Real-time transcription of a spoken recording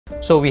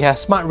So we have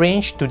Smart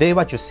Range. Today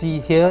what you see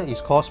here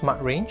is called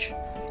Smart Range.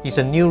 It's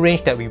a new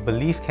range that we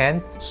believe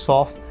can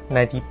solve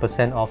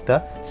 90% of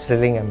the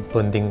sealing and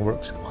bonding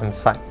works on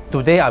site.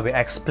 Today I will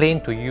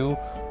explain to you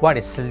what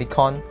is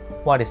silicone,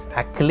 what is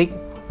acrylic,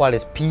 what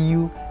is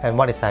PU, and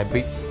what is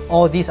hybrid.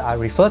 All these are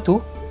referred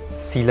to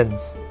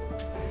sealants.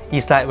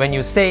 It's like when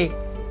you say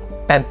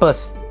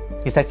Pampers,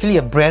 it's actually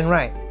a brand,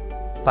 right?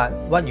 But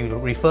what you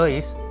refer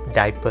is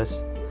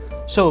diapers.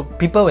 So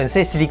people when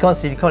say silicone,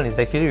 silicone is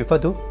actually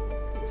referred to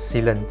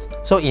sealant.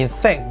 So in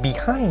fact,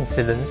 behind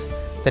sealants,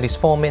 there is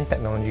 4 main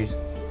technologies.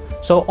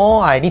 So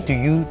all I need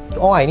you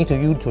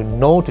to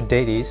know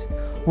today is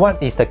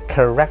what is the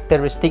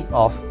characteristic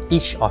of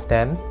each of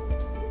them.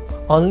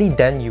 Only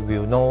then you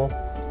will know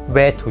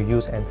where to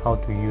use and how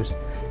to use.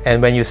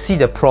 And when you see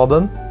the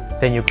problem,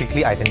 then you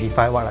quickly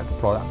identify what are the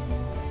product.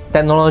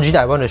 Technology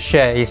that I want to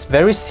share is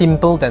very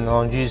simple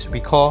technologies we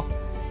call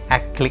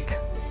Acrylic,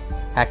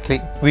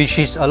 which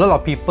is a lot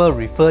of people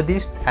refer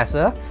this as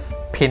a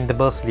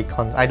paintable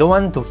silicone. I don't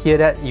want to hear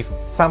that. If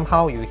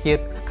somehow you hear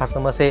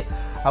customers say,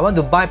 I want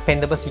to buy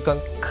paintable silicone,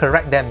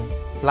 correct them,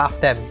 laugh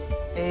them.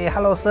 Hey,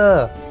 hello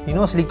sir, you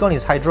know silicone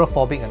is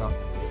hydrophobic or not?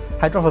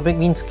 Hydrophobic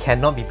means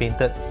cannot be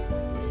painted.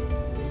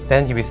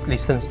 Then he will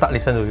start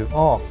listening to you.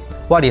 Oh,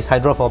 what is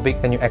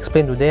hydrophobic? Then you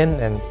explain to them,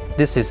 and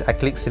this is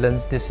acrylic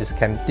sealants, this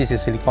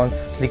is silicone.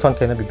 Silicone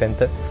cannot be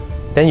painted.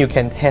 Then you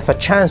can have a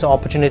chance or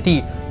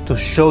opportunity to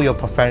show your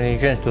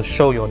professionalism, to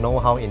show your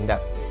know-how in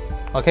that.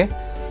 Okay?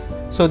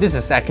 So this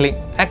is acrylic.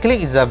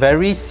 Acrylic is a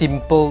very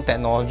simple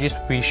technology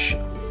which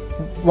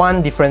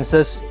one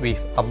differences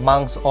with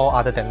amongst all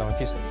other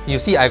technologies. You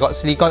see, I got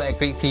silicone,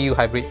 acrylic, PU,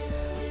 hybrid.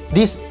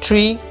 These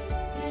 3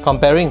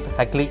 comparing with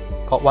acrylic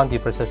got one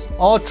differences.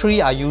 All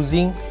 3 are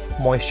using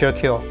moisture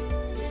cure.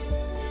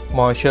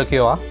 Moisture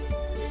cure.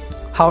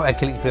 How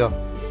acrylic cure?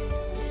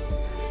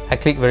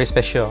 Acrylic very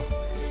special.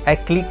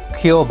 Acrylic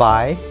cure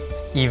by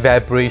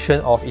evaporation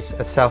of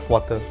itself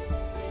water.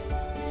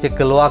 Dia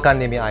keluarkan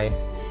dia punya air,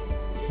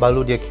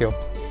 baru dia cure.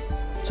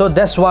 So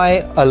that's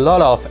why a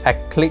lot of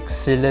acrylic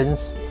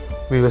sealants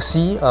we will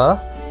see a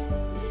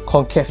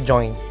concave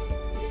joint,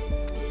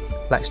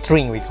 like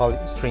string, we call it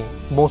string.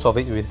 Most of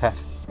it will have.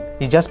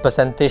 It's just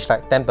percentage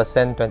like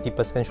 10%,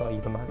 20% or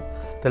even more.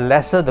 The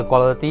lesser the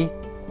quality,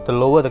 the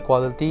lower the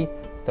quality,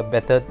 the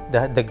better,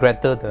 the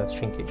greater the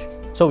shrinkage.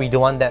 So we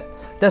don't want that.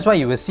 That's why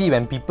you will see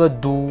when people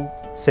do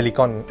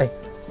silicone,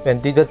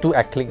 when they do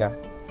acrylic,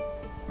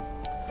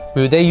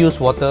 will they use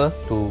water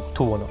to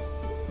tool or not?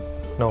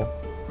 No,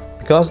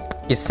 because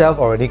itself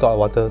already got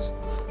waters.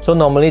 So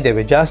normally they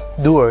will just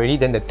do already,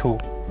 then the tool.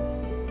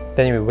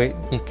 Then you will wait,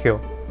 it cure.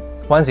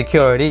 Once it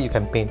cure already, you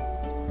can paint.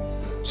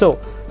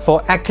 So for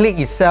acrylic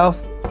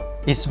itself,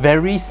 it's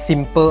very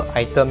simple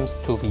items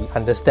to be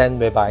understand,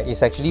 whereby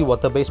it's actually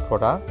water-based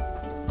product,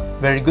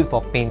 very good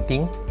for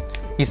painting.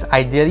 It's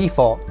ideally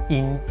for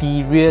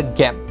interior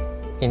gap,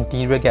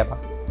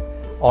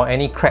 or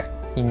any crack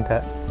in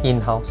the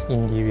in-house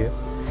interior.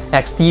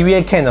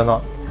 Exterior can or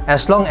not,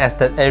 as long as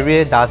the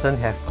area doesn't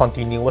have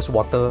continuous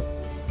water,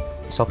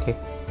 it's okay.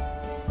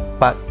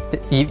 But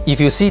if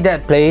you see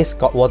that place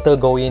got water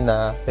go in,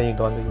 then you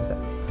don't want to use that.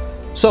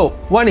 So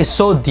what is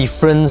so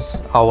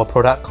different our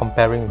product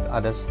comparing with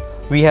others?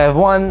 We have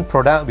one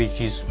product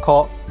which is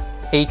called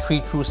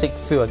A326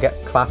 Fill a Gap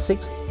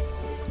Classics.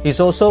 It's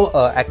also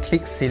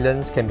acrylic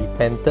sealants, can be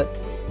painted,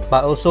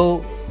 but also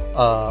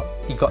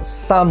it got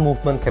some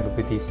movement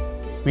capabilities,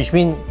 which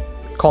means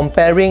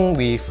comparing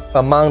with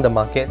among the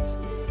markets,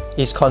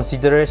 it's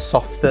considered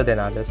softer than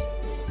others,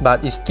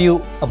 but it's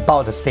still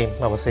about the same,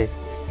 I would say.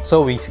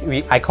 So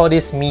I call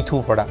this Me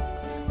Too product.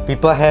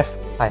 People have,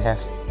 I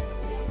have.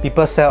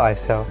 People sell, I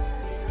sell.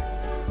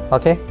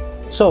 Okay?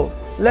 So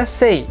let's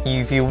say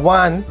if you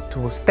want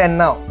to stand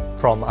out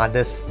from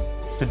others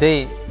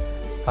today,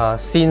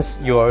 since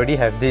you already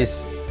have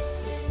this,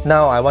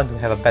 now I want to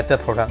have a better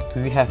product.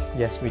 Do you have?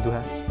 Yes, we do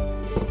have.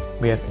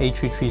 We have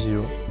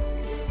A330.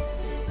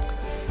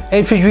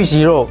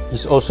 A330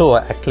 is also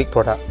an acrylic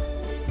product,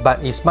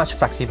 but it's much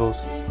flexible.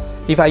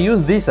 If I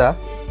use this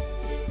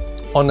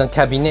on a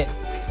cabinet,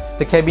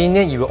 the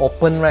cabinet you will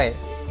open, right?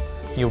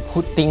 You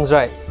put things,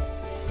 right?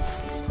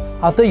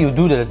 After you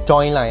do the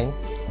joint line,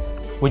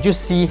 would you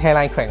see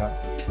hairline crack?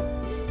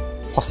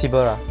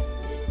 Possible,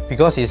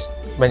 because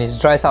when it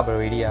dries up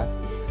already,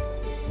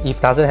 if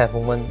it doesn't have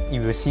movement,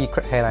 you will see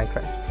hairline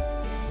crack.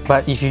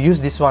 But if you use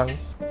this one,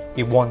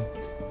 it won't,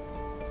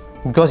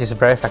 because it's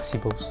very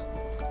flexible.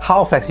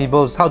 How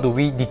flexible? How do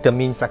we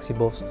determine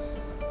flexible?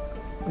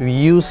 We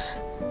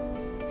use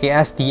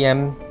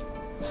ASTM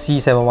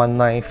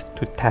C719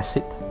 to test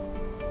it.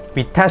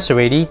 We test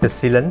already the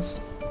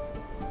sealants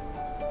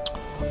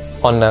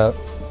on the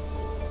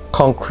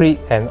concrete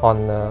and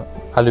on the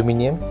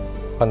aluminium,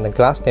 on the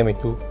glass. Then we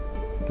do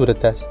the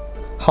test.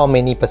 How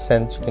many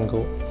percent you can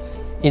go?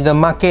 In the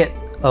market,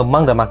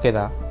 among the market,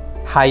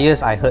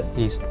 highest I heard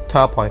is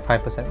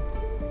 12.5%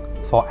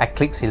 for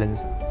acrylic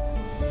sealants.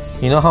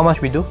 You know how much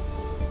we do?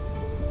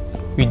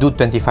 We do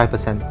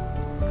 25%.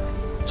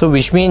 So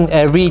which means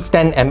every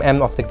 10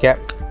 mm of the gap,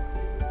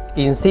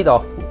 instead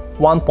of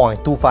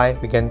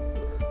 1.25,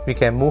 we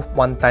can move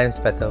 1 times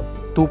better,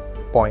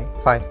 2.5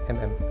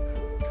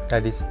 mm,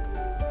 like this.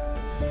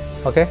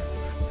 Okay,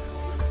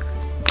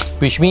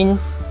 which means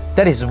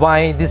that is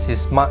why this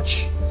is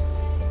much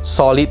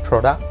solid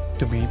product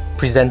to be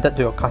presented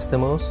to your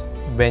customers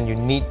when you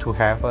need to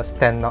have a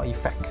standout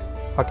effect.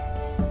 Okay,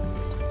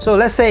 so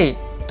let's say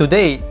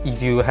today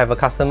if you have a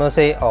customer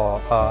say,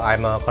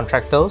 I'm a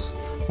contractor,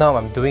 now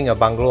I'm doing a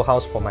bungalow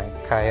house for my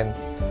client,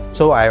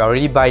 so I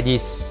already buy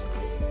this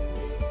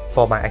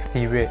for my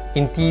exterior.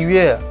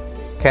 Interior,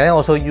 can I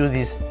also use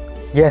this?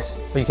 Yes,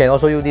 you can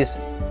also use this.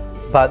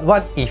 But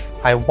what if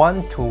I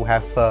want to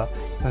have a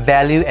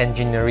value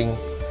engineering?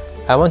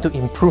 I want to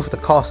improve the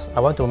cost,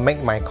 I want to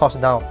make my cost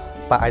down,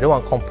 but I don't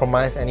want to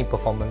compromise any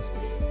performance.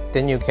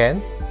 Then you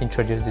can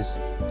introduce this.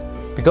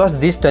 Because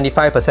this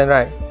 25%,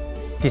 right?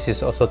 This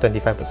is also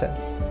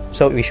 25%.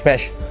 So which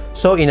match.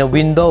 So in a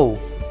window,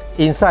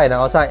 inside and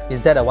outside,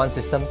 is that a one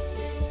system?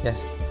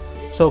 Yes.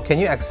 So can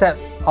you accept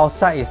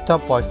outside is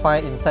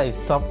 12.5, inside is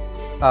 12,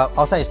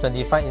 outside is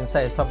 25,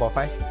 inside is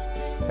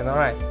 12.5? Cannot,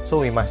 right? So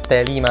we must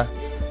tally ma.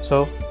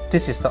 So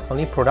this is the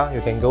only product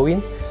you can go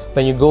in.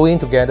 When you go in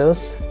together,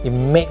 it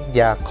make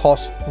their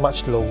cost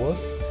much lower,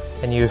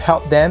 and you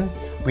help them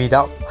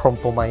without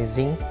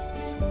compromising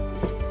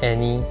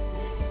any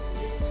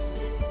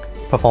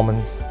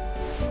performance.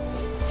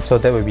 So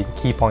that will be the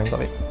key point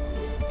of it.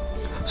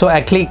 So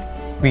Acrylic,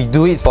 we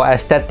do it for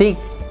aesthetic,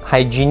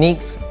 hygienic,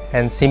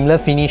 and similar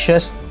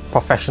finishes,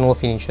 professional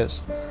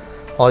finishes.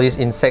 All these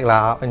insect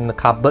lah, in the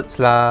cupboards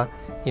lah,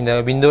 in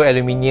the window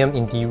aluminium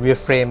interior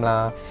frame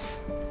lah,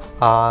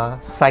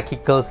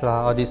 cyclicals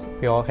lah, all this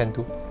we all can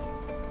do.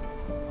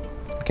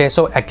 Okay,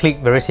 so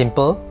Acrylic, very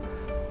simple.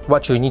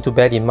 What you need to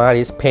bear in mind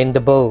is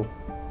paintable.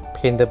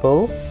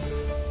 Paintable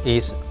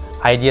is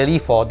ideally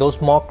for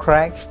those more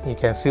crack, you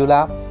can fill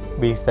up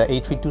with the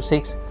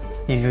A326.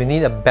 If you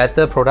need a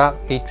better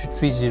product,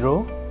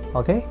 A330.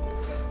 Okay,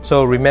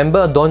 so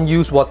remember, don't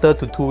use water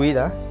to tool it,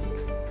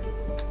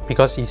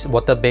 because it's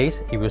water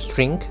based, it will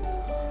shrink.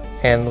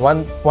 And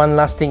one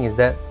last thing is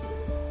that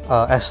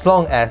as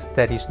long as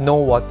there is no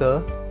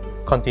water,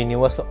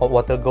 continuous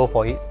water go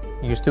for it,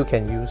 you still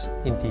can use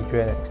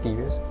interior and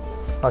exteriors.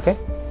 Okay,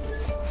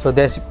 so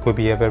this will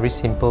be a very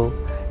simple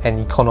and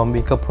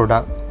economical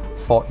product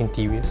for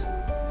interiors.